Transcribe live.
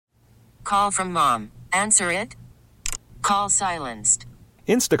Call from mom. Answer it. Call silenced.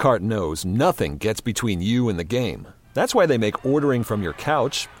 Instacart knows nothing gets between you and the game. That's why they make ordering from your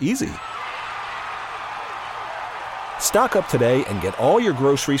couch easy. Stock up today and get all your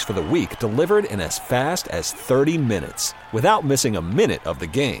groceries for the week delivered in as fast as 30 minutes without missing a minute of the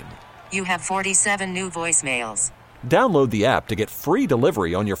game. You have 47 new voicemails. Download the app to get free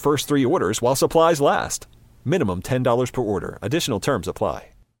delivery on your first 3 orders while supplies last. Minimum $10 per order. Additional terms apply.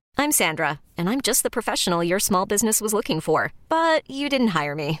 I'm Sandra, and I'm just the professional your small business was looking for. But you didn't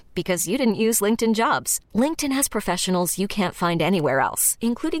hire me because you didn't use LinkedIn Jobs. LinkedIn has professionals you can't find anywhere else,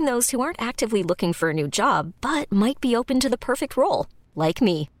 including those who aren't actively looking for a new job, but might be open to the perfect role, like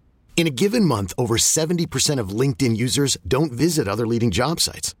me. In a given month, over 70% of LinkedIn users don't visit other leading job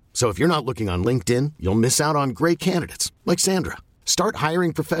sites. So if you're not looking on LinkedIn, you'll miss out on great candidates like Sandra. Start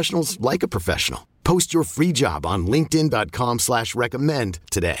hiring professionals like a professional. Post your free job on linkedin.com/recommend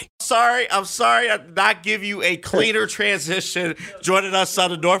today. I'm sorry I did not give you a cleaner transition. Joining us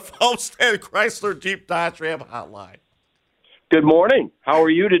on the North Homestead Chrysler Jeep Dodge Ram Hotline. Good morning. How are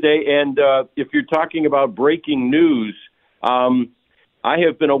you today? And if you're talking about breaking news, I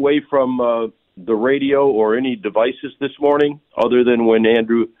have been away from the radio or any devices this morning other than when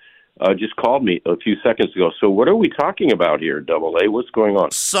Andrew just called me a few seconds ago. So what are we talking about here, Double A? What's going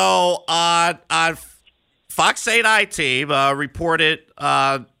on? So on Fox 8 team reported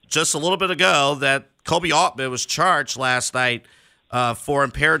just a little bit ago that Kobe Altman was charged last night for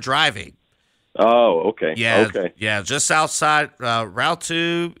impaired driving. Oh, okay. Yeah, okay. Yeah, just outside Route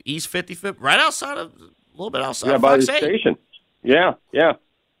 2, East 55th, right outside of, a little bit outside of by Fox the 8. station. Yeah.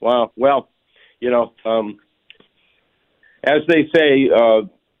 Wow. Well, as they say,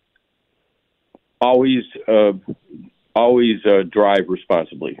 always drive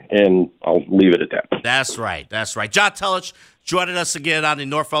responsibly, and I'll leave it at that. That's right. John Telich joining us again on the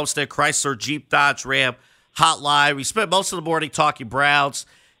North Homestead Chrysler Jeep Dodge Ram Hotline. We spent most of the morning talking Browns,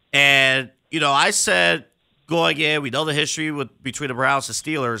 and I said going in, we know the history between the Browns and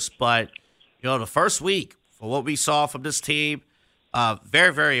Steelers, but the first week for what we saw from this team,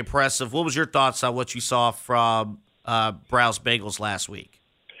 very, very impressive. What was your thoughts on what you saw from Browns Bengals last week?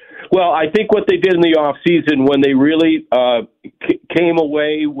 Well, I think what they did in the offseason when they really came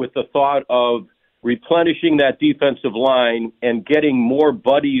away with the thought of replenishing that defensive line and getting more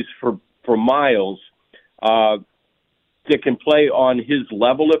buddies for Miles that can play on his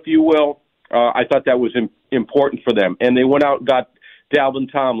level, if you will, I thought that was important for them. And they went out and got Dalvin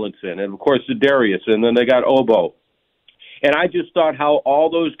Tomlinson and, of course, Za'Darius, and then they got Obo. And I just thought how all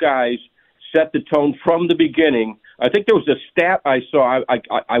those guys set the tone from the beginning. I think there was a stat I saw.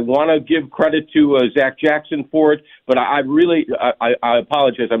 I want to give credit to Zach Jackson for it, but I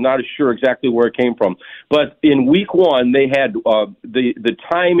apologize. I'm not sure exactly where it came from. But in week one, they had the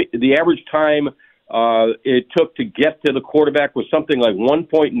average time it took to get to the quarterback was something like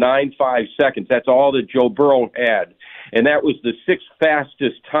 1.95 seconds. That's all that Joe Burrow had. And that was the 6th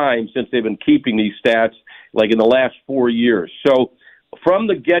fastest time since they've been keeping these stats, like in the last 4 years. So from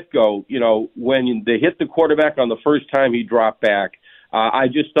the get-go, when they hit the quarterback on the first time he dropped back, I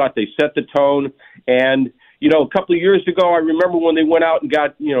just thought they set the tone. And, a couple of years ago, I remember when they went out and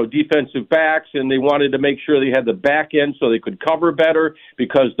got, defensive backs, and they wanted to make sure they had the back end so they could cover better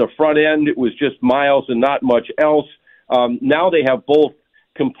because the front end, it was just Miles and not much else. Now they have both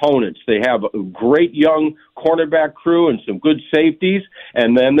components. They have a great young cornerback crew and some good safeties,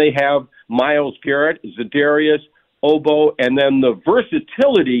 and then they have Myles Garrett, Za'Darius, Obo, and then the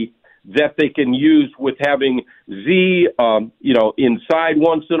versatility that they can use with having Z, inside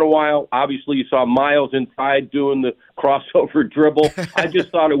once in a while. Obviously, you saw Miles inside doing the crossover dribble. I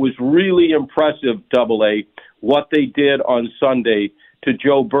just thought it was really impressive, Double A, what they did on Sunday to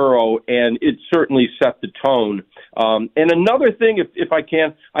Joe Burrow, and it certainly set the tone. And another thing, if I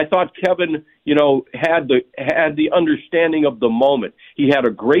can, I thought Kevin, had the understanding of the moment. He had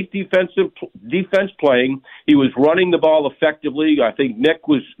a great defense playing. He was running the ball effectively. I think Nick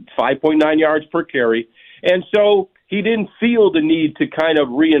was 5.9 yards per carry. And so he didn't feel the need to kind of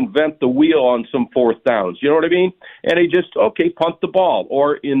reinvent the wheel on some fourth downs. You know what I mean? And he just, punt the ball.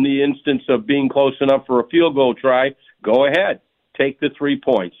 Or in the instance of being close enough for a field goal try, go ahead, take the 3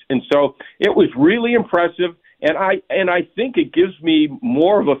 points. And so it was really impressive. And I think it gives me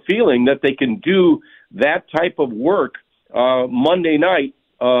more of a feeling that they can do that type of work Monday night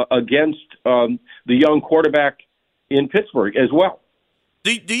against the young quarterback in Pittsburgh as well.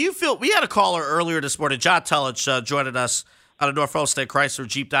 Do you feel – we had a caller earlier this morning, John Telich, joining us on the North Homestead Chrysler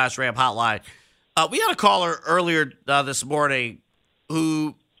Jeep Dodge Ram Hotline. We had a caller earlier this morning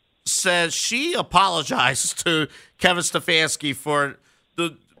who says she apologized to Kevin Stefanski for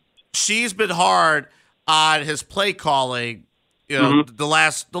the she's been hard on his play calling,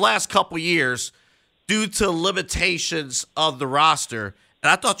 the last couple years due to limitations of the roster. And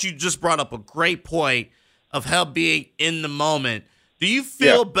I thought you just brought up a great point of him being in the moment. Do you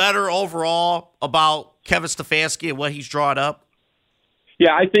feel better overall about Kevin Stefanski and what he's drawn up?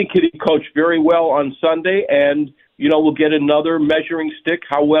 Yeah, I think he coached very well on Sunday, and we'll get another measuring stick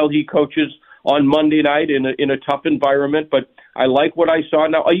how well he coaches on Monday night in a tough environment. But I like what I saw.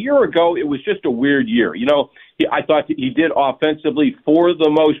 Now, a year ago, it was just a weird year. I thought he did offensively for the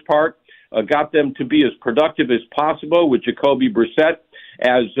most part, got them to be as productive as possible with Jacoby Brissett,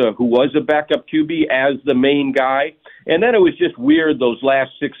 who was a backup QB, as the main guy. And then it was just weird those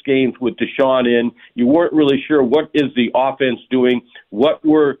last 6 games with Deshaun in. You weren't really sure what is the offense doing, what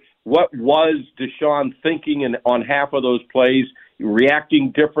was Deshaun thinking on half of those plays,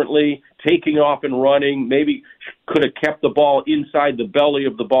 reacting differently, taking off and running, maybe could have kept the ball inside the belly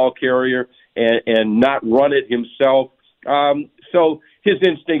of the ball carrier and not run it himself. So his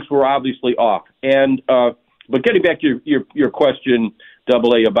instincts were obviously off. But getting back to your question,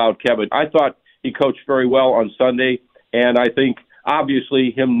 AA, about Kevin, I thought he coached very well on Sunday, and I think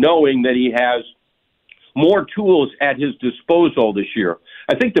obviously him knowing that he has more tools at his disposal this year.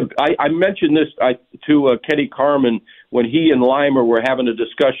 I think I mentioned this to Kenny Carmen when he and Limer were having a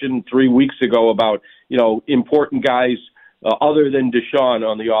discussion 3 weeks ago about important guys other than Deshaun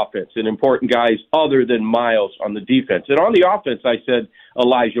on the offense and important guys other than Miles on the defense. And on the offense, I said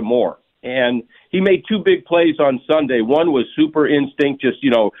Elijah Moore. And he made 2 big plays on Sunday. One was super instinct, just,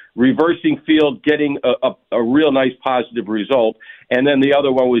 reversing field, getting a real nice positive result. And then the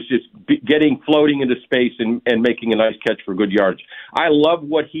other one was just floating into space and making a nice catch for good yards. I love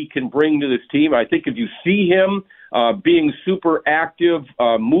what he can bring to this team. I think if you see him being super active,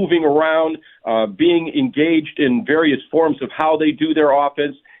 moving around, being engaged in various forms of how they do their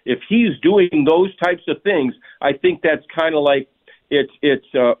offense, if he's doing those types of things, I think that's kind of like,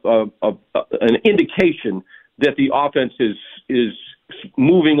 it's an indication that the offense is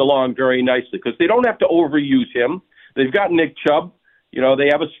moving along very nicely because they don't have to overuse him. They've got Nick Chubb. They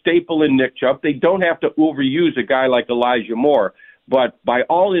have a staple in Nick Chubb. They don't have to overuse a guy like Elijah Moore. But by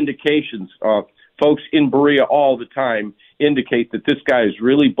all indications, folks in Berea all the time indicate that this guy is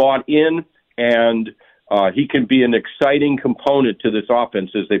really bought in, and he can be an exciting component to this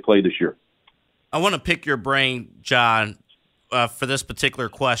offense as they play this year. I want to pick your brain, John, for this particular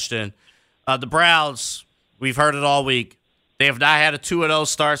question. The Browns, we've heard it all week. They have not had a 2-0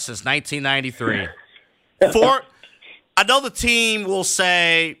 start since 1993. I know the team will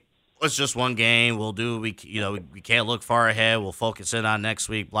say, it's just one game. We'll do, we can't look far ahead. We'll focus in on next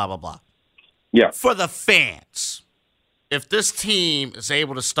week, blah, blah, blah. Yeah. For the fans, if this team is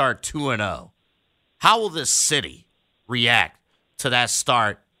able to start 2-0, how will this city react to that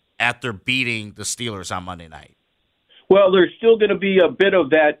start after beating the Steelers on Monday night? Well, there's still going to be a bit of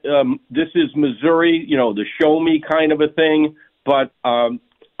that. This is Missouri, the show me kind of a thing. But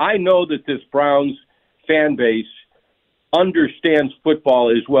I know that this Browns fan base understands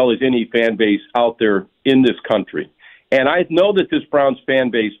football as well as any fan base out there in this country. And I know that this Browns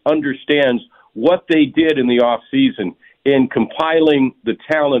fan base understands what they did in the offseason in compiling the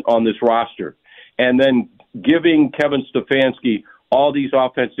talent on this roster and then giving Kevin Stefanski all these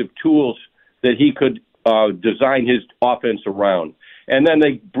offensive tools that he could design his offense around. And then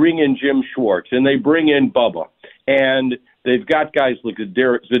they bring in Jim Schwartz, and they bring in Bubba. And they've got guys like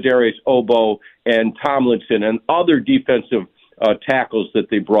Zadarius Obo and Tomlinson and other defensive tackles that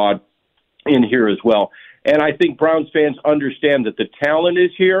they brought in here as well. And I think Browns fans understand that the talent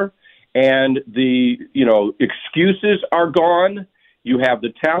is here and the excuses are gone. You have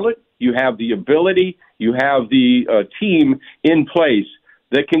the talent, you have the ability, you have the team in place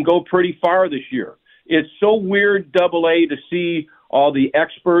that can go pretty far this year. It's so weird, AA, to see all the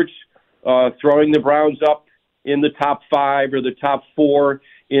experts throwing the Browns up in the top 5 or the top 4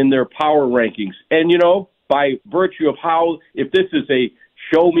 in their power rankings. And, by virtue of how, if this is a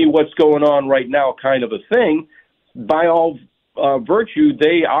show me what's going on right now kind of a thing, by all virtue,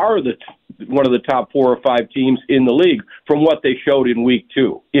 they are one of the top 4 or 5 teams in the league from what they showed in week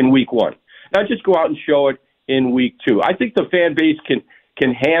 1. Now just go out and show it in week 2. I think the fan base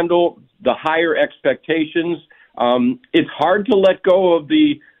can handle the higher expectations. It's hard to let go of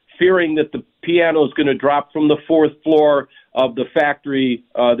the fearing that the piano is going to drop from the 4th floor of the factory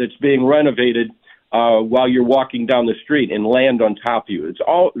that's being renovated while you're walking down the street and land on top of you. It's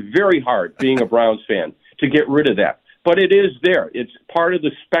all very hard, being a Browns fan, to get rid of that. But it is there. It's part of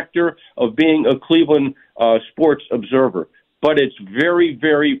the specter of being a Cleveland sports observer. But it's very,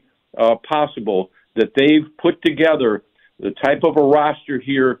 very possible that they've put together the type of a roster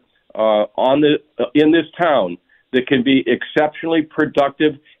here in this town that can be exceptionally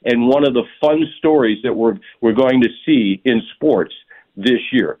productive and one of the fun stories that we're going to see in sports this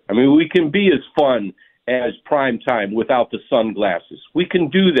year. I mean, we can be as fun as prime time without the sunglasses. We can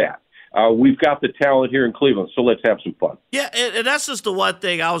do that. We've got the talent here in Cleveland, so let's have some fun. Yeah, and that's just the one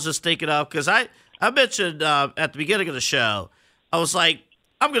thing I was just thinking of, because I mentioned at the beginning of the show, I was like,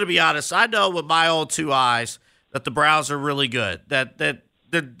 I'm going to be honest, I know with my own two eyes that the Browns are really good, that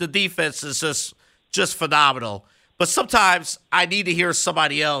the defense is just phenomenal. But sometimes I need to hear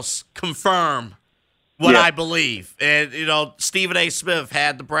somebody else confirm what I believe. And, Stephen A. Smith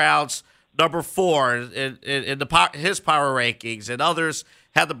had the Browns number 4 in his power rankings, and others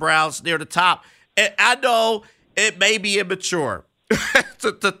had the Browns near the top. And I know it may be immature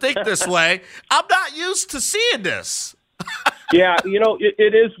to think this way. I'm not used to seeing this. Yeah,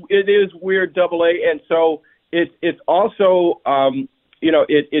 it is weird, Double A, and so it's also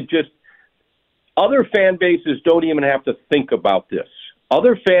it just other fan bases don't even have to think about this.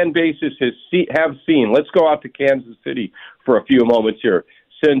 Other fan bases have seen. Let's go out to Kansas City for a few moments here.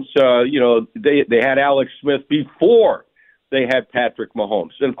 Since they had Alex Smith before they had Patrick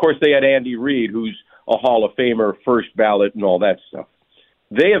Mahomes, and of course they had Andy Reid, who's a Hall of Famer, first ballot, and all that stuff.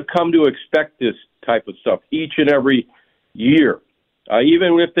 They have come to expect this type of stuff each and every year,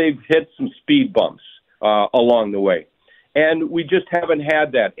 even if they've hit some speed bumps along the way. And we just haven't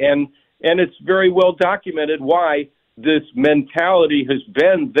had that. And it's very well documented why this mentality has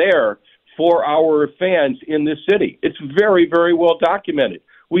been there for our fans in this city. It's very, very well documented.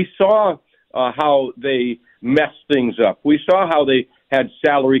 We saw how they messed things up. We saw how they had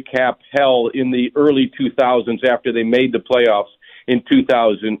salary cap hell in the early 2000s after they made the playoffs in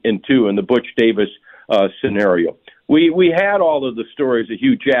 2002 in the Butch Davis scenario. We had all of the stories of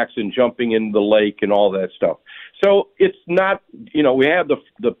Hugh Jackson jumping in the lake and all that stuff. So it's not, we had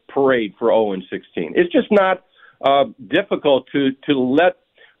the parade for 0-16. It's just not difficult to let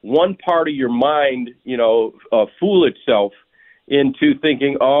one part of your mind, fool itself into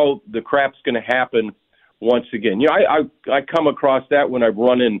thinking, oh, the crap's going to happen once again. I come across that when I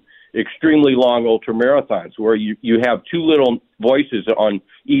run in extremely long ultra marathons where you have two little voices on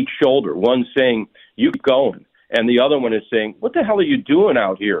each shoulder, one saying, you keep going, and the other one is saying, what the hell are you doing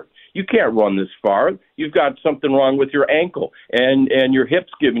out here? You can't run this far. You've got something wrong with your ankle, and your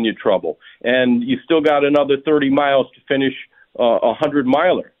hip's giving you trouble, and you still got another 30 miles to finish a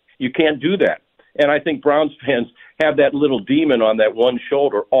 100-miler. You can't do that. And I think Browns fans have that little demon on that one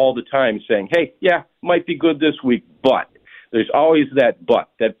shoulder all the time saying, hey, yeah, might be good this week, but. There's always that but.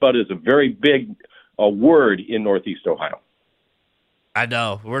 That but is a very big word in Northeast Ohio. I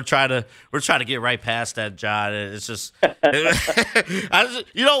know. We're trying to get right past that, John. It's just, again,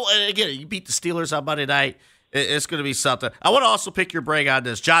 you beat the Steelers on Monday night. It's going to be something. I want to also pick your brain on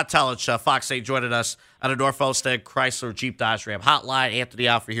this. John Telich, Fox 8, joining us on the North Olmsted Chrysler Jeep Dodge Ram hotline. Anthony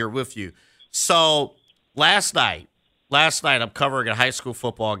Alford here with you. So last night I'm covering a high school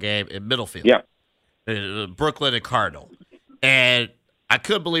football game in Middlefield. Yeah. Brooklyn and Cardinal. And I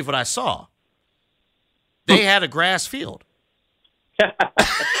couldn't believe what I saw. They had a grass field. Yeah.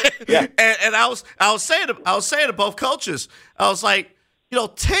 and I was saying to both coaches, I was like,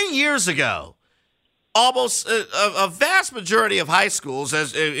 10 years ago, almost a vast majority of high schools,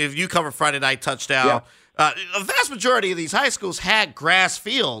 as if you cover Friday Night Touchdown, a vast majority of these high schools had grass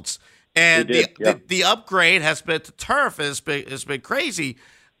fields, and the upgrade has been to turf. Has been crazy.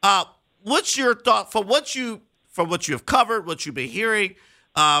 What's your thought from what you have covered, what you've been hearing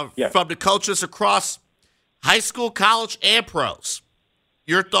from the coaches across high school, college, and pros?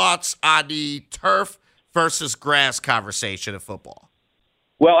 Your thoughts on the turf versus grass conversation in football?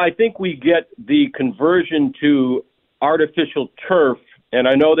 Well, I think we get the conversion to artificial turf, and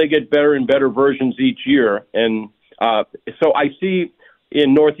I know they get better and better versions each year. And so I see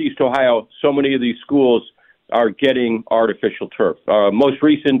in Northeast Ohio, so many of these schools are getting artificial turf. Most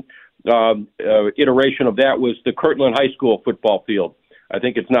recent iteration of that was the Kirtland High School football field. I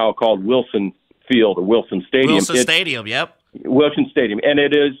think it's now called Wilson Field or Wilson Stadium. Wilson Stadium, and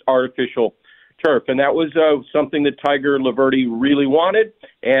it is artificial turf, and that was something that Tiger Laverty really wanted,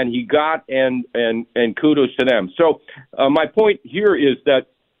 and he got, and kudos to them. So my point here is that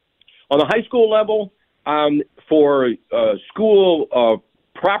on the high school level, for school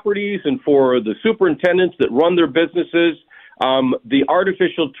properties and for the superintendents that run their businesses, the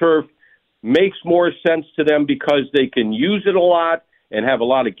artificial turf makes more sense to them because they can use it a lot and have a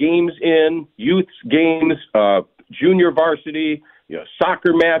lot of games in, youth games, junior varsity,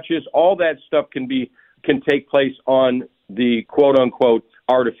 soccer matches, all that stuff can take place on the quote unquote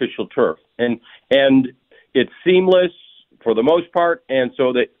artificial turf. And it's seamless for the most part, and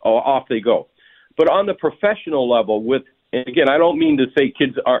so off they go. But on the professional level, and again, I don't mean to say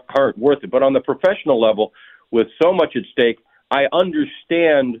kids aren't worth it, but on the professional level, with so much at stake, I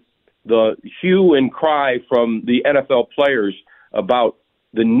understand the hue and cry from the NFL players about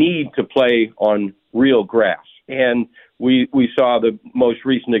the need to play on real grass. And we saw the most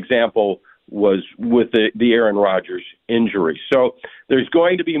recent example was with the Aaron Rodgers injury. So there's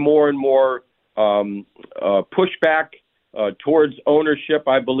going to be more and more pushback towards ownership,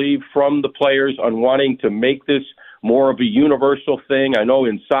 I believe, from the players on wanting to make this more of a universal thing. I know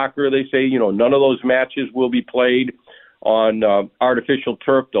in soccer they say, none of those matches will be played on artificial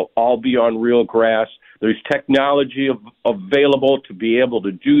turf. They'll all be on real grass. There's technology available to be able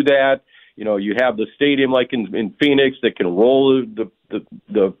to do that. You have the stadium like in Phoenix that can roll the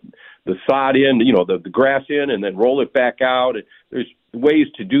sod in, the grass in, and then roll it back out. There's ways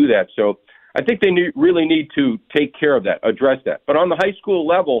to do that. So I think they really need to take care of that, address that. But on the high school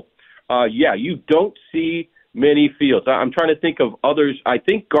level, you don't see many fields. I'm trying to think of others. I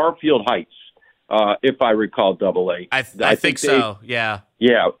think Garfield Heights, if I recall, AA. I think so. Yeah.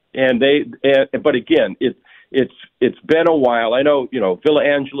 Yeah, but again, it's been a while. I know, Villa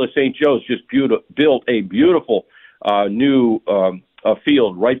Angela St. Joe's just built a beautiful new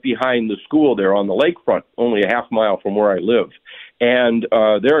field right behind the school there on the lakefront, only a half mile from where I live, and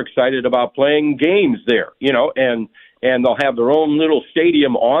they're excited about playing games there. And they'll have their own little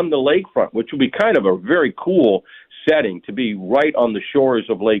stadium on the lakefront, which will be kind of a very cool setting to be right on the shores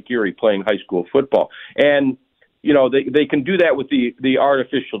of Lake Erie playing high school football. And, they can do that with the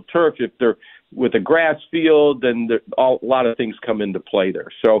artificial turf. If they're with a grass field, then a lot of things come into play there.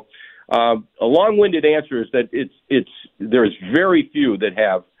 So a long-winded answer is that there's very few that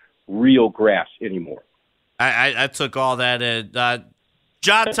have real grass anymore. I took all that in.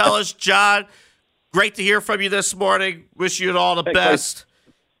 John Telich, John, great to hear from you this morning. Wish you all the best.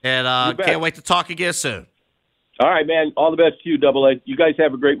 And can't wait to talk again soon. All right, man. All the best to you, AA. You guys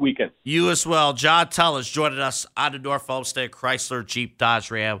have a great weekend. You as well. John Telich joining us on the North Olmsted Chrysler Jeep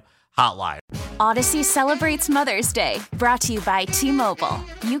Dodge Ram Hotline. Odyssey celebrates Mother's Day, brought to you by T-Mobile.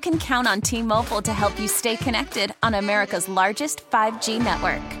 You can count on T-Mobile to help you stay connected on America's largest 5G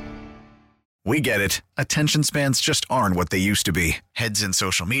network. We get it. Attention spans just aren't what they used to be. Heads in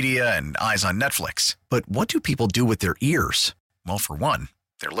social media and eyes on Netflix. But what do people do with their ears? Well, for one,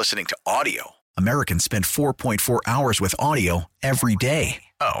 they're listening to audio. Americans spend 4.4 hours with audio every day.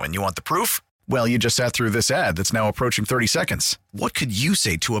 Oh, and you want the proof? Well, you just sat through this ad that's now approaching 30 seconds. What could you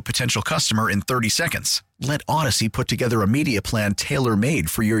say to a potential customer in 30 seconds? Let Odyssey put together a media plan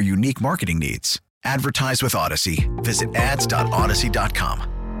tailor-made for your unique marketing needs. Advertise with Odyssey. Visit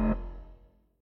ads.odyssey.com.